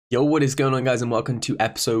Yo, what is going on, guys, and welcome to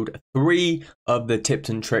episode 3 of the tips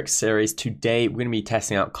and tricks series. Today we're going to be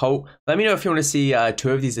testing out Colt. Let me know if you want to see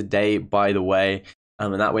 2 of these a day, by the way,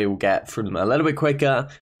 and that way we'll get through them a little bit quicker.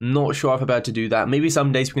 Not sure if I'm about to do that. Maybe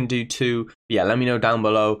some days we can do 2, but yeah, let me know down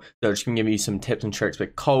below. So I'm just going to give you some tips and tricks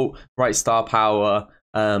with Colt, right star power,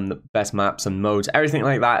 the best maps and modes, everything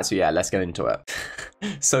like that. So yeah, let's get into it.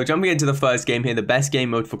 So jumping into the first game here, the best game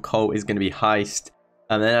mode for Colt is going to be Heist.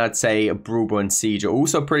 And then I'd say Brawl and Siege are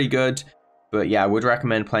also pretty good. But yeah, I would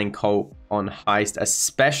recommend playing Colt on Heist,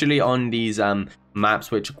 especially on these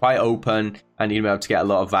maps which are quite open and you'll be able to get a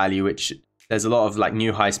lot of value, which there's a lot of like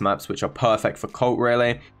new Heist maps which are perfect for Colt really.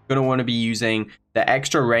 You're going to want to be using the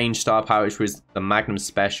extra range star power, which was the Magnum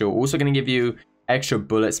special. Also going to give you extra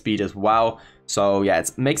bullet speed as well. So yeah,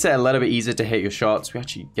 it makes it a little bit easier to hit your shots. We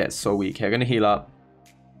actually get so weak here. Going to heal up.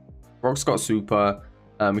 Brock's got super.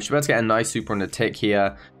 We should be able to get a nice super on the tick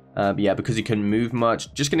here. But yeah, because you couldn't move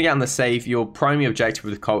much. Just going to get on the safe. Your primary objective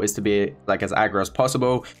with Colt is to be like as aggro as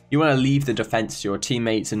possible. You want to leave the defense to your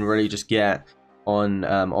teammates and really just get on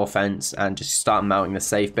offense and just start mounting the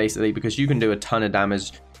safe basically, because you can do a ton of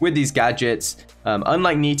damage with these gadgets.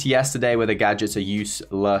 Unlike Nita yesterday where the gadgets are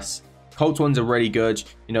useless, Colt's ones are really good.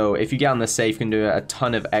 You know, if you get on the safe, you can do a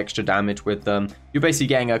ton of extra damage with them. You're basically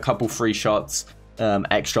getting a couple free shots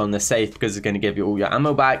extra on the safe because it's going to give you all your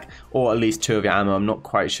ammo back, or at least 2 of your ammo. I'm not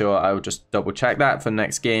quite sure. I will just double check that for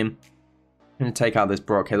next game. I'm going to take out this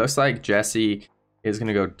Brock. It looks like Jesse is going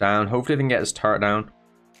to go down. Hopefully they can get his turret down.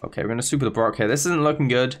 Okay, we're going to super the Brock here. This isn't looking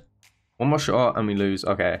good. One more shot and we lose.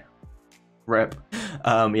 Okay, rip.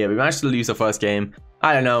 Yeah, we managed to lose the first game.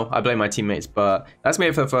 I don't know, I blame my teammates, but that's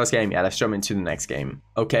me for the first game. Yeah, let's jump into the next game.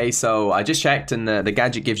 Okay, so I just checked and the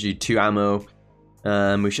gadget gives you 2 ammo.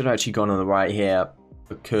 We should have actually gone on the right here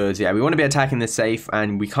because yeah, we want to be attacking the safe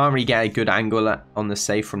and we can't really get a good angle on the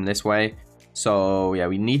safe from this way. So yeah,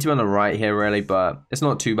 we need to be on the right here really, but it's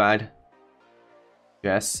not too bad.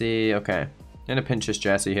 Jesse, okay, gonna pinch this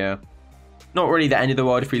Jesse here. Not really the end of the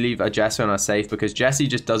world if we leave a Jesse on our safe, because Jesse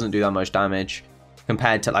just doesn't do that much damage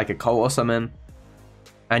compared to like a Colt or something.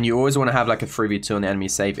 And you always want to have like a 3v2 on the enemy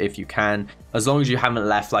safe if you can, as long as you haven't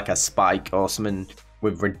left like a spike or something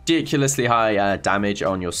with ridiculously high damage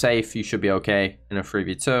on your safe. You should be okay in a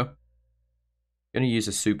 3v2. Gonna use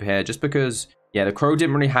a super here just because yeah, the Crow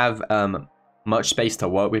didn't really have much space to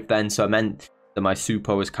work with then, so it meant that my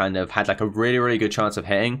super was kind of had like a really good chance of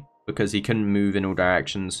hitting because he couldn't move in all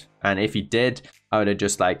directions. And if he did, I would have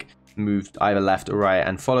just like moved either left or right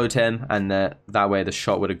and followed him, and that way the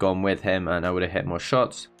shot would have gone with him and I would have hit more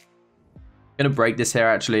shots. Gonna break this here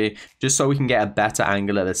actually, just so we can get a better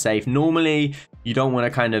angle at the safe. Normally you don't want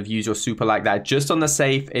to kind of use your super like that just on the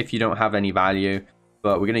safe if you don't have any value,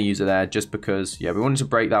 but we're gonna use it there just because yeah, we wanted to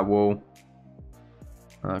break that wall.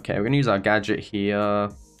 Okay, we're gonna use our gadget here.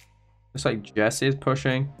 Looks like Jesse is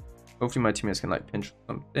pushing. Hopefully my teammates can like pinch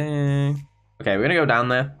something. Okay, we're gonna go down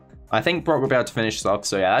there. I think Brock will be able to finish this off,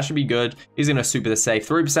 so yeah, that should be good. He's gonna super the safe.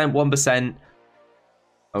 3%, 1%.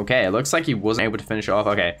 Okay, it looks like he wasn't able to finish it off.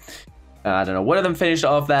 Okay, I don't know, one of them finished it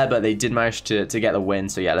off there, but they did manage to get the win.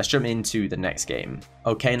 So yeah, let's jump into the next game.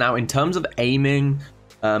 Okay, now in terms of aiming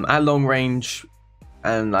at long range,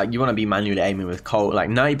 and like you want to be manually aiming with Colt, like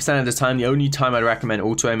 90% of the time, the only time I'd recommend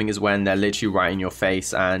auto aiming is when they're literally right in your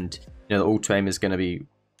face, and you know the auto aim is going to be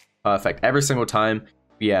perfect every single time.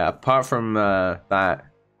 But yeah, apart from that,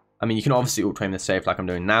 I mean, you can obviously auto aim the safe like I'm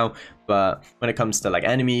doing now, but when it comes to like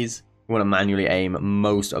enemies, you want to manually aim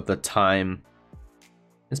most of the time.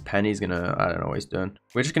 This Penny's gonna, I don't know what he's doing.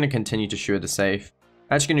 We're just gonna continue to shoot the safe.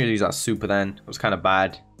 Actually gonna use that super then. It was kind of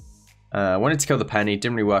bad. Wanted to kill the Penny,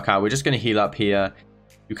 didn't really work out. We're just gonna heal up here.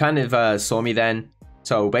 You kind of saw me then.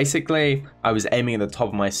 So basically, I was aiming at the top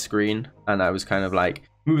of my screen and I was kind of like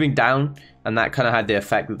moving down, and that kind of had the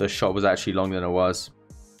effect that the shot was actually longer than it was.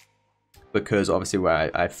 Because obviously where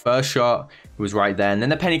I first shot, it was right there, and then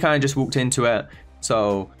the Penny kind of just walked into it.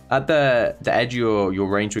 So at the edge of your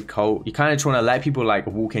range with Colt, you kind of just want to let people like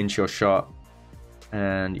walk into your shot.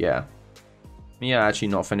 And yeah, actually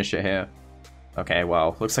not finish it here. Okay,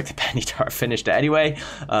 well, looks like the Penny turret finished it anyway.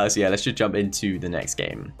 So yeah, let's just jump into the next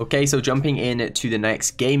game. Okay, so jumping in to the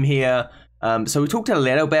next game here. So we talked a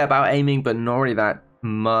little bit about aiming, but not really that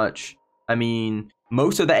much. I mean,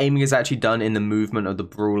 most of the aiming is actually done in the movement of the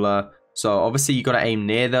brawler. So obviously you got to aim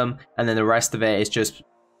near them, and then the rest of it is just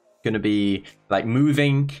going to be like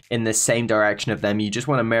moving in the same direction of them. You just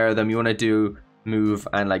want to mirror them. You want to move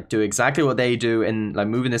and like do exactly what they do and like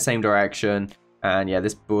move in the same direction. And yeah,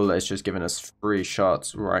 this bullet is just giving us 3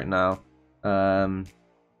 shots right now.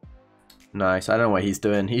 Nice. I don't know what he's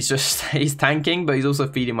doing. He's tanking, but he's also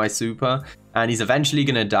feeding my super, and he's eventually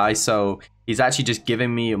gonna die. So He's actually just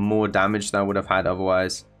giving me more damage than I would have had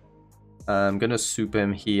otherwise. I'm gonna super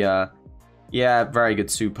him here. Yeah, very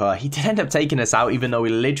good super. He did end up taking us out even though we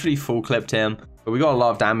literally full clipped him. But we got a lot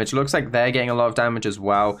of damage. Looks like they're getting a lot of damage as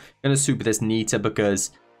well. Gonna super this Nita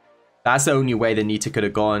because that's the only way the Nita could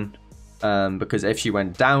have gone. Because if she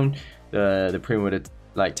went down, the Prima would have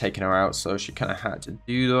like taken her out. So she kind of had to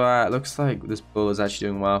do that. Looks like this bull is actually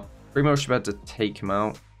doing well. Prima should be able to take him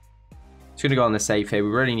out. He's gonna go on the safe here. We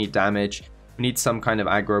really need damage. We need some kind of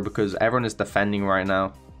aggro because everyone is defending right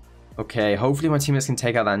now. Okay, hopefully my teammates can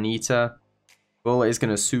take out that Nita. Bull is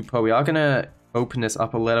gonna super. We are gonna open this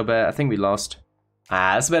up a little bit. I think we lost.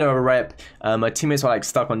 That's a bit of a rip. My teammates were like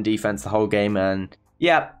stuck on defense the whole game, and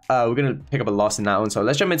yeah, we're gonna pick up a loss in that one. So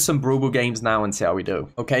let's jump into some Brawl games now and see how we do.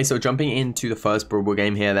 Okay, so jumping into the first Brawl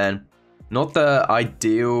game here then. Not the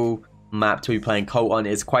ideal map to be playing Colt on.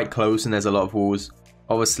 It's quite close and there's a lot of walls.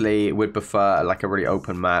 Obviously, we'd prefer like a really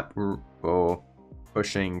open map for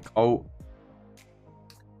pushing Colt.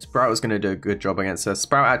 Sprout was going to do a good job against us.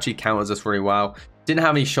 Sprout actually counters us really well. Didn't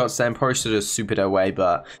have any shots then. Probably should have supered it away.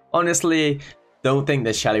 But honestly, don't think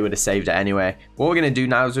that Shelly would have saved it anyway. What we're going to do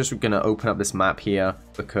now is just we're going to open up this map here.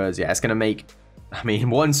 Because, yeah, it's going to make... I mean,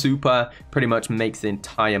 one super pretty much makes the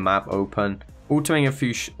entire map open. Auto-aiming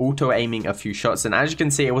a few shots. And as you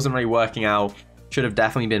can see, it wasn't really working out. Should have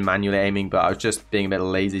definitely been manually aiming. But I was just being a bit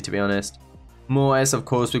lazy, to be honest. Mortis, of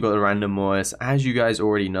course, we've got the random Mortis. As you guys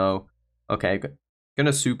already know. Okay,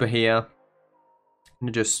 gonna super here.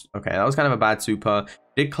 Gonna just okay, that was kind of a bad super.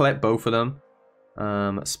 Did collect both of them.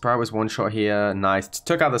 Sprout was one shot here. Nice.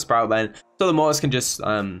 Took out the Sprout then. So the Mortis can just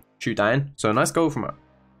shoot down. So nice goal from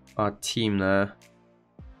our team there.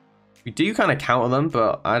 We do kind of counter them,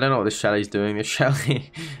 but I don't know what the Shelly's doing. The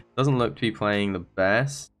Shelly doesn't look to be playing the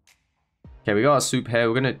best. Okay, we got a super here.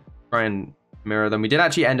 We're gonna try and mirror them. We did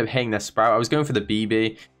actually end up hitting the Sprout. I was going for the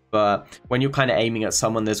BB. But when you're kind of aiming at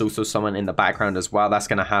someone, there's also someone in the background as well. That's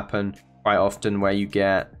going to happen quite often where you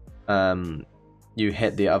get, you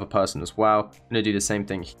hit the other person as well. I'm going to do the same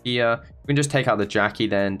thing here. We can just take out the Jackie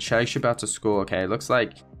then. Shelly should be able to score. Okay, looks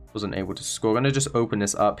like wasn't able to score. I'm going to just open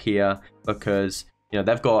this up here because, you know,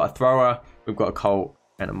 they've got a thrower. We've got a Colt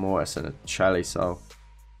and a Mortis and a Shelly. So,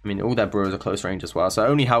 I mean, all their brawlers are close range as well. So it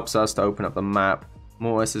only helps us to open up the map.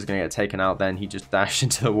 Mortis is going to get taken out then. He just dashed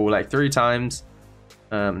into the wall like 3 times.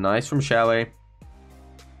 Nice from Shelly.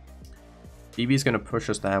 BB's going to push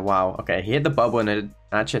us there. Wow. Okay, he hit the bubble and it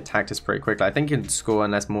actually attacked us pretty quickly. I think he can score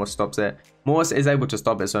unless Mortis stops it. Mortis is able to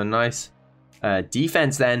stop it, so nice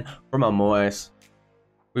defense then from our Mortis.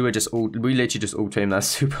 We literally just ulti-aimed that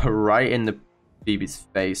super right in the BB's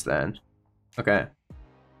face then. Okay.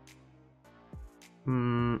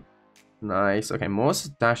 Nice. Okay, Mortis is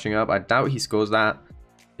dashing up. I doubt he scores that.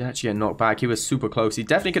 He actually got knocked back. He was super close. He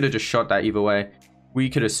definitely could have just shot that either way. We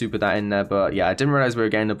could have supered that in there, but yeah, I didn't realize we were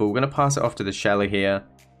getting the ball. We're going to pass it off to the Shelly here.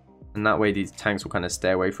 And that way these tanks will kind of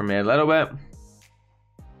stay away from me a little bit.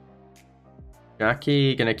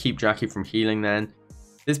 Jackie, going to keep Jackie from healing then.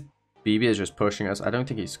 This BB is just pushing us. I don't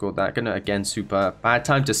think he scored that. Going to again super. Bad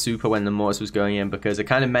time to super when the Mortis was going in because it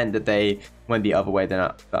kind of meant that they went the other way than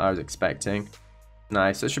I was expecting.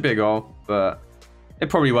 Nice, it should be a goal, but it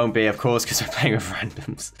probably won't be, of course, because we're playing with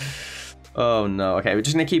randoms. Oh no. Okay, we're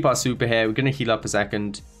just gonna keep our super here. We're gonna heal up a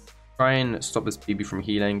second. Try and stop this BB from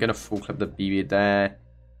healing. Gonna full clip the BB there.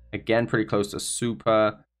 Again, pretty close to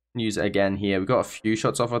super. Use it again here. We got a few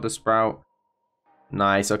shots off of the Sprout.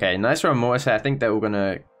 Nice. Okay, nice from Mortis. I think they're all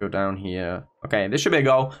gonna go down here. Okay, this should be a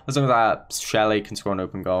goal as long as that Shelly can score an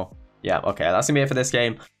open goal. Yeah, okay, that's gonna be it for this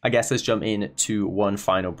game. I guess let's jump into one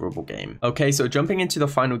final Brawl game. Okay, so jumping into the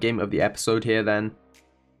final game of the episode here then.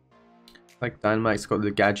 Like Dynamite's got the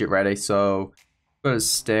gadget ready, so gotta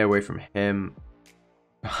stay away from him.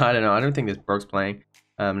 I don't know, I don't think this Brock's playing.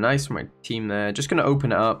 Nice for my team there. Just gonna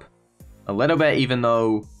open it up a little bit, even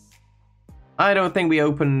though I don't think we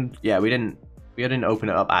opened. Yeah, we didn't open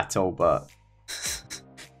it up at all, but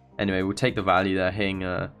anyway, we'll take the value there. Hitting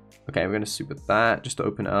okay, we're gonna super that just to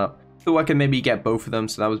open it up. So I can maybe get both of them,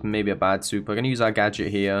 so that was maybe a bad super. I'm gonna use our gadget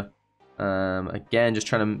here. Again, just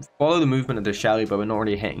trying to follow the movement of the Shelly, but we're not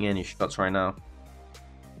really hitting any shots right now.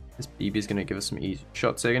 This BB is going to give us some easy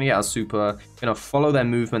shots. So we're going to get our super, going to follow their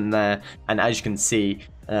movement there, and as you can see,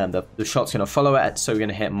 the shot's going to follow it, so we're going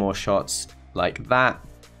to hit more shots like that.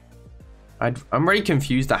 I'm really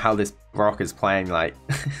confused at how this Brock is playing, like,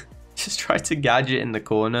 just try to gadget in the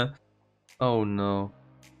corner. Oh no.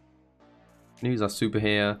 Use our super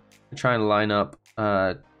here. We're trying to line up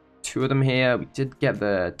 2 of them here. We did get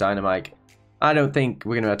the Dynamite. I don't think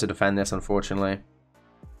we're going to have to defend this, unfortunately.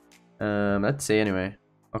 Let's see anyway.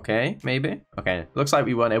 Okay, maybe. Okay, looks like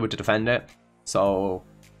we weren't able to defend it. So,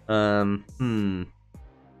 We're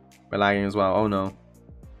lagging as well. Oh no.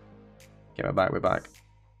 Okay, we're back.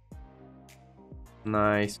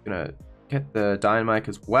 Nice. Gonna get the dynamite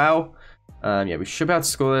as well. Yeah, we should be able to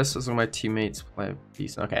score this as long as my teammates play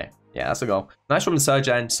decent. Okay, yeah, that's a goal. Nice from the surge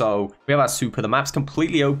end. So we have our super. The map's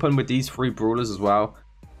completely open with these 3 brawlers as well.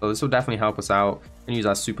 So this will definitely help us out. And use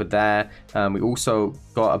our super there. We also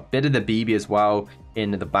got a bit of the BB as well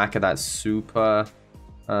in the back of that super.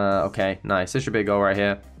 Okay, nice. This should be a goal right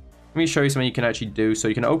here. Let me show you something you can actually do. So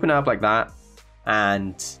you can open it up like that,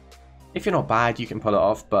 and if you're not bad, you can pull it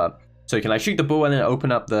off. But so you can like shoot the ball and then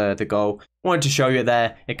open up the goal. Wanted to show you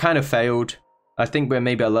there. It kind of failed. I think we're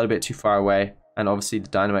maybe a little bit too far away, and obviously the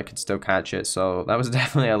dynamite could still catch it. So that was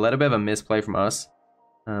definitely a little bit of a misplay from us.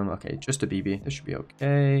 Okay, just a BB. This should be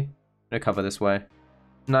okay. I'm gonna cover this way.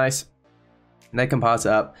 Nice. And they can pass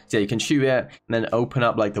it up. So yeah, you can shoot it and then open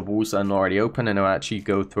up like the walls that are already open, and it'll actually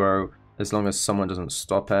go through as long as someone doesn't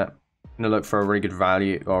stop it. I'm gonna look for a really good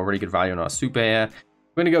value on our super here.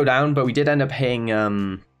 We're gonna go down, but we did end up hitting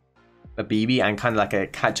a BB and kind of like a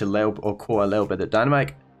catch a little or caught a little bit of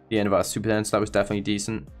dynamite at the end of our super then, so that was definitely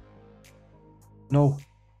decent. No.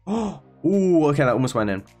 Oh, okay, that almost went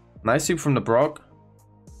in. Nice super from the Brock.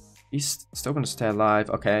 He's still gonna stay alive.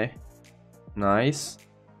 Okay, nice.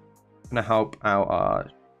 Gonna help out our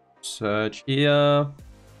surge here.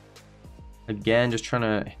 Again, just trying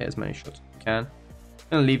to hit as many shots as we can.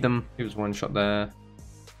 Gonna leave them. He was 1 shot there.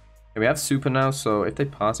 Okay, we have super now, so if they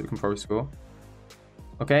pass it, we can probably score.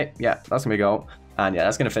 Okay, yeah, that's gonna be a goal. And yeah,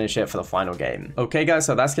 that's gonna finish it for the final game. Okay, guys,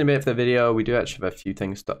 so that's gonna be it for the video. We do actually have a few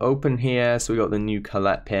things to open here. So we got the new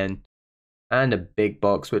Colette pin and a big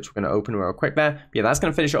box, which we're gonna open real quick there. But yeah, that's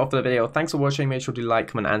gonna finish it off for the video. Thanks for watching. Make sure to like,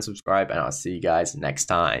 comment, and subscribe, and I'll see you guys next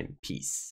time. Peace.